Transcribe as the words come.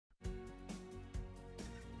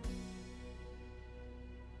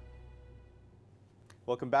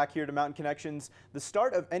Welcome back here to Mountain Connections. The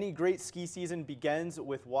start of any great ski season begins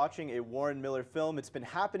with watching a Warren Miller film. It's been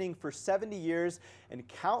happening for 70 years, and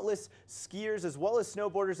countless skiers as well as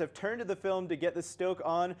snowboarders have turned to the film to get the stoke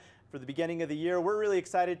on for the beginning of the year. We're really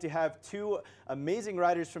excited to have two amazing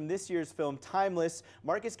riders from this year's film, Timeless,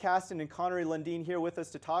 Marcus Caston and Connery Lundin, here with us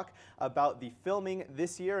to talk about the filming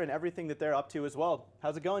this year and everything that they're up to as well.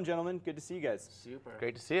 How's it going, gentlemen? Good to see you guys. Super.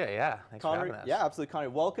 Great to see you, yeah. Thanks Connery, for having us. Yeah, absolutely, Connery.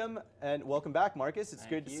 Welcome, and welcome back, Marcus. It's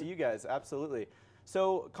good to see you guys, absolutely.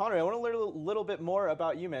 So, Connery, I want to learn a little bit more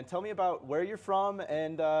about you, man. Tell me about where you're from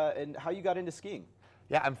and how you got into skiing.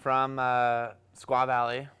 Yeah, I'm from Squaw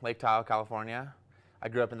Valley, Lake Tahoe, California. I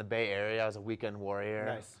grew up in the Bay Area. I was a weekend warrior.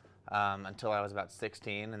 Nice. Until I was about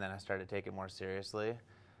 16, and then I started to take it more seriously.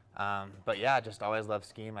 But yeah, just always loved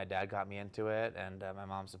skiing. My dad got me into it, and my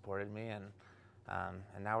mom supported me, and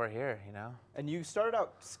now we're here, you know. And you started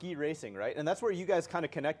out ski racing, right? And that's where you guys kind of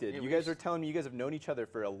connected. Yeah, you guys were telling me you guys have known each other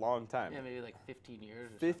for a long time. Yeah, maybe like 15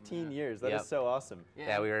 years or 15 years. That is so awesome.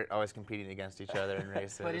 Yeah, we were always competing against each other in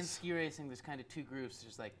races. But in ski racing, there's kind of two groups.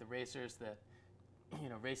 There's like the racers that, you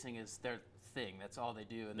know, racing is their thing. That's all they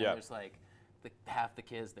do. And then there's like half the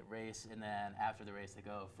kids that race, and then after the race they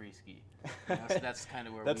go free ski. You know, so that's kind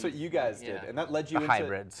of where that's what you guys did, and that led you into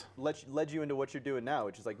hybrids. Led you into what you're doing now,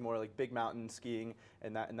 which is like more like big mountain skiing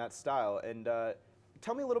and that style. And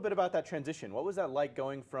tell me a little bit about that transition. What was that like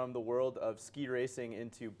going from the world of ski racing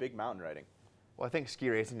into big mountain riding? Well, I think ski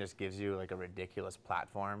racing just gives you like a ridiculous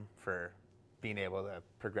platform for being able to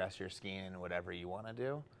progress your skiing in whatever you want to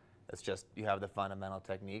do. It's just you have the fundamental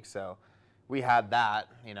technique. So we had that,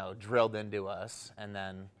 you know, drilled into us, and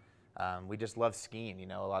then we just love skiing. You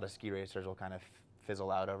know, a lot of ski racers will kind of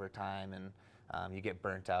fizzle out over time, and you get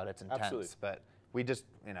burnt out. It's intense. Absolutely. But we just,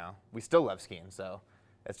 you know, we still love skiing. So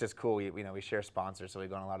it's just cool. We share sponsors, so we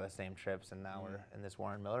go on a lot of the same trips, and now we're in this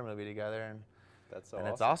Warren Miller movie together, and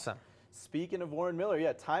it's awesome. Speaking of Warren Miller,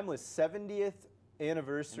 yeah, Timeless, 70th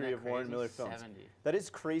anniversary of Warren Miller films. 70. That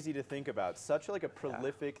is crazy to think about. Such like a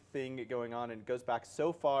prolific thing going on, and goes back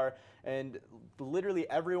so far. And literally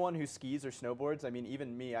everyone who skis or snowboards, I mean,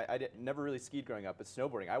 even me, I never really skied growing up, but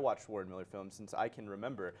snowboarding, I watched Warren Miller films since I can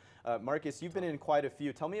remember. Marcus, you've been in quite a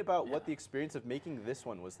few. Tell me about what the experience of making this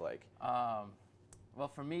one was like. Well,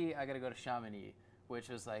 for me, I got to go to Chamonix, which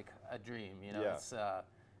was like a dream. You know, it's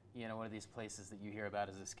you know, one of these places that you hear about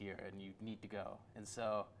as a skier, and you need to go. And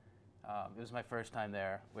so it was my first time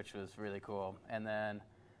there, which was really cool. And then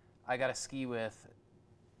I got to ski with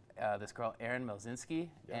this girl, Erin Melzinski,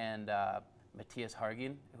 and Matthias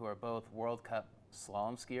Hargin, who are both World Cup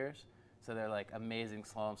slalom skiers. So they're like amazing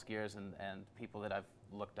slalom skiers and people that I've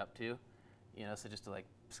looked up to. You know, so just to like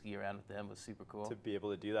ski around with them was super cool. To be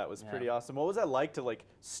able to do that was pretty awesome. What was that like to like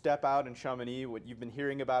step out in Chamonix? What you've been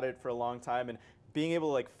hearing about it for a long time, and being able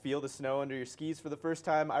to like feel the snow under your skis for the first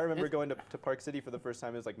time. I remember going to Park City for the first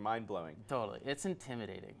time. It was like mind-blowing. Totally. It's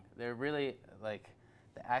intimidating. They're really like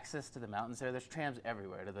the access to the mountains there. There's trams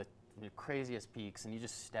everywhere to the craziest peaks, and you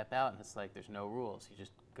just step out and it's like there's no rules. You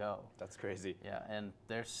just go. That's crazy. Yeah, and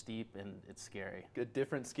they're steep and it's scary. A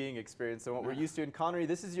different skiing experience than what we're used to. And Connery,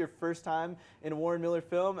 this is your first time in a Warren Miller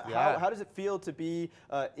film. Yeah. How does it feel to be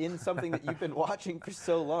in something that you've been watching for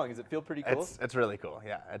so long? Does it feel pretty cool? It's really cool.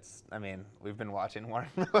 Yeah, I mean, we've been watching Warren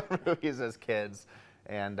Miller movies as kids,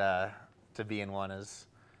 and to be in one is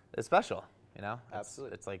special. You know,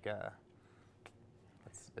 absolutely. It's like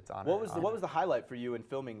it's honor. What was the highlight for you in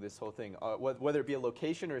filming this whole thing? Whether it be a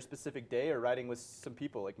location or a specific day, or riding with some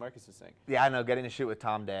people, like Marcus was saying. Yeah, I know. Getting to shoot with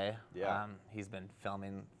Tom Day. Yeah. He's been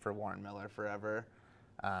filming for Warren Miller forever.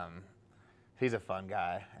 He's a fun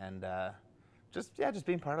guy, and just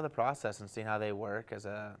being part of the process and seeing how they work as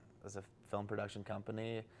a film production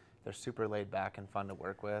company. They're super laid back and fun to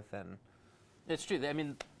work with, and it's true. I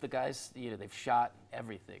mean, the guys, you know, they've shot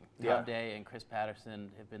everything. Tom Day and Chris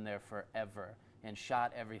Patterson have been there forever and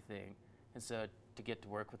shot everything, and so to get to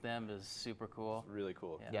work with them is super cool. It's really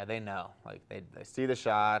cool. Yeah, they know. Like they see the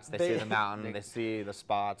shots, they see the mountain, they see the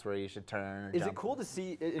spots where you should turn. Is it cool to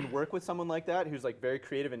see and work with someone like that who's like very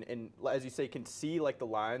creative and as you say, can see like the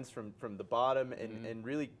lines from the bottom and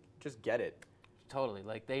really just get it? Totally.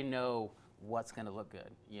 Like they know what's going to look good,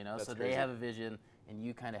 you know. So they have a vision, and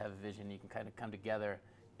you kind of have a vision. You can kind of come together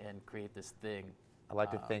and create this thing. I like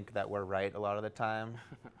to think that we're right a lot of the time.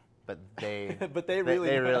 But they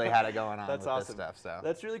really had it going on. That's with awesome. This stuff. So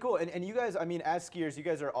that's really cool. And you guys, I mean, as skiers, you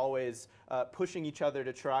guys are always pushing each other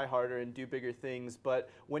to try harder and do bigger things. But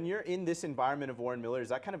when you're in this environment of Warren Miller, is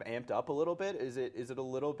that kind of amped up a little bit? Is it a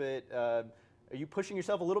little bit Are you pushing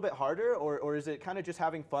yourself a little bit harder, or is it kind of just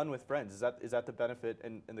having fun with friends? Is that the benefit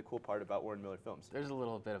and the cool part about Warren Miller Films? There's a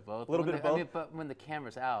little bit of both. A little bit of both? I mean, but when the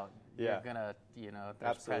camera's out, Yeah. you're gonna, there's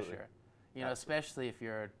Absolutely. pressure. Especially if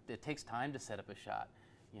it takes time to set up a shot.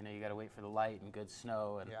 You got to wait for the light and good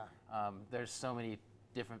snow, and there's so many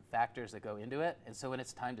different factors that go into it. And so when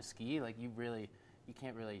it's time to ski, like you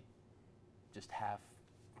can't really just have.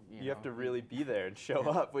 You have to really be there and show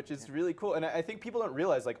up, which is really cool. And I think people don't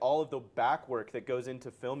realize like all of the back work that goes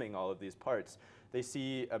into filming all of these parts. They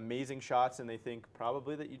see amazing shots and they think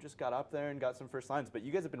probably that you just got up there and got some first lines. But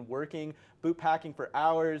you guys have been working, boot packing for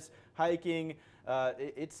hours, hiking.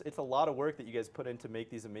 It's a lot of work that you guys put in to make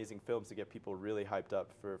these amazing films to get people really hyped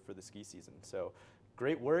up for the ski season. So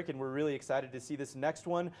great work, and we're really excited to see this next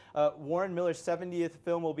one. Warren Miller's 70th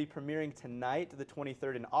film will be premiering tonight, the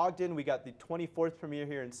 23rd in Ogden. We got the 24th premiere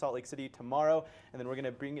here in Salt Lake City tomorrow, and then we're going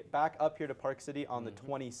to bring it back up here to Park City on the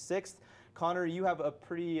 26th. Connor, you have a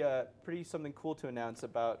pretty something cool to announce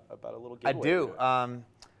about a little giveaway. I do.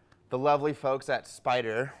 The lovely folks at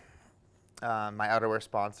Spider, my outerwear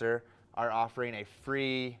sponsor, are offering a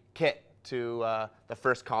free kit to the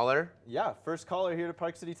first caller. Yeah, first caller here to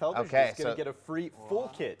Park City Television Okay, is going to get a free full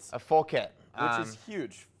kit. A full kit. Which is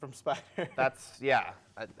huge from Spider. That's, yeah.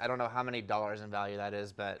 I don't know how many dollars in value that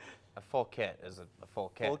is, but a full kit is a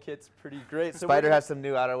full kit. Full kit's pretty great. So Spider has some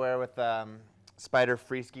new outerwear with Spider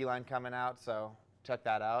Freeskier line coming out, so check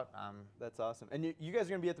that out. That's awesome. And you guys are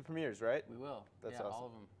going to be at the premieres, right? We will. That's awesome. awesome. All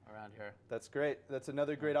of them around here. That's great. That's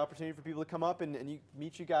another great opportunity for people to come up and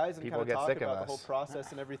meet you guys and kind of talk about the whole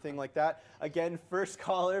process and everything like that. Again, first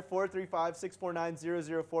caller,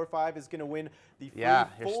 435-649-0045 is going to win the free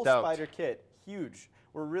full Spider kit. Huge.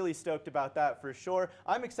 We're really stoked about that for sure.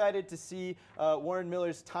 I'm excited to see Warren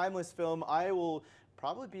Miller's timeless film. I will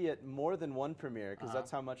probably be at more than one premiere because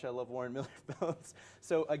that's how much I love Warren Miller films.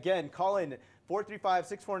 So again, call in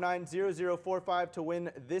 435-649-0045 to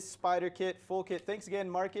win this Spider kit, full kit. Thanks again,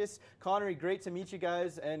 Marcus. Connery, great to meet you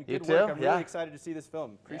guys, and good work. I'm really excited to see this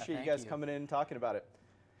film. Appreciate you guys coming in and talking about it.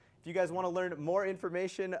 If you guys want to learn more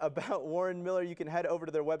information about Warren Miller, you can head over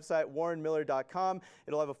to their website, warrenmiller.com.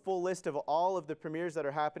 It'll have a full list of all of the premieres that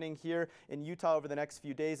are happening here in Utah over the next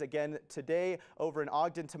few days. Again, today over in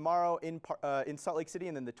Ogden, tomorrow in Salt Lake City,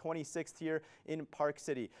 and then the 26th here in Park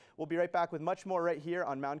City. We'll be right back with much more right here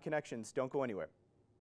on Mountain Connections. Don't go anywhere.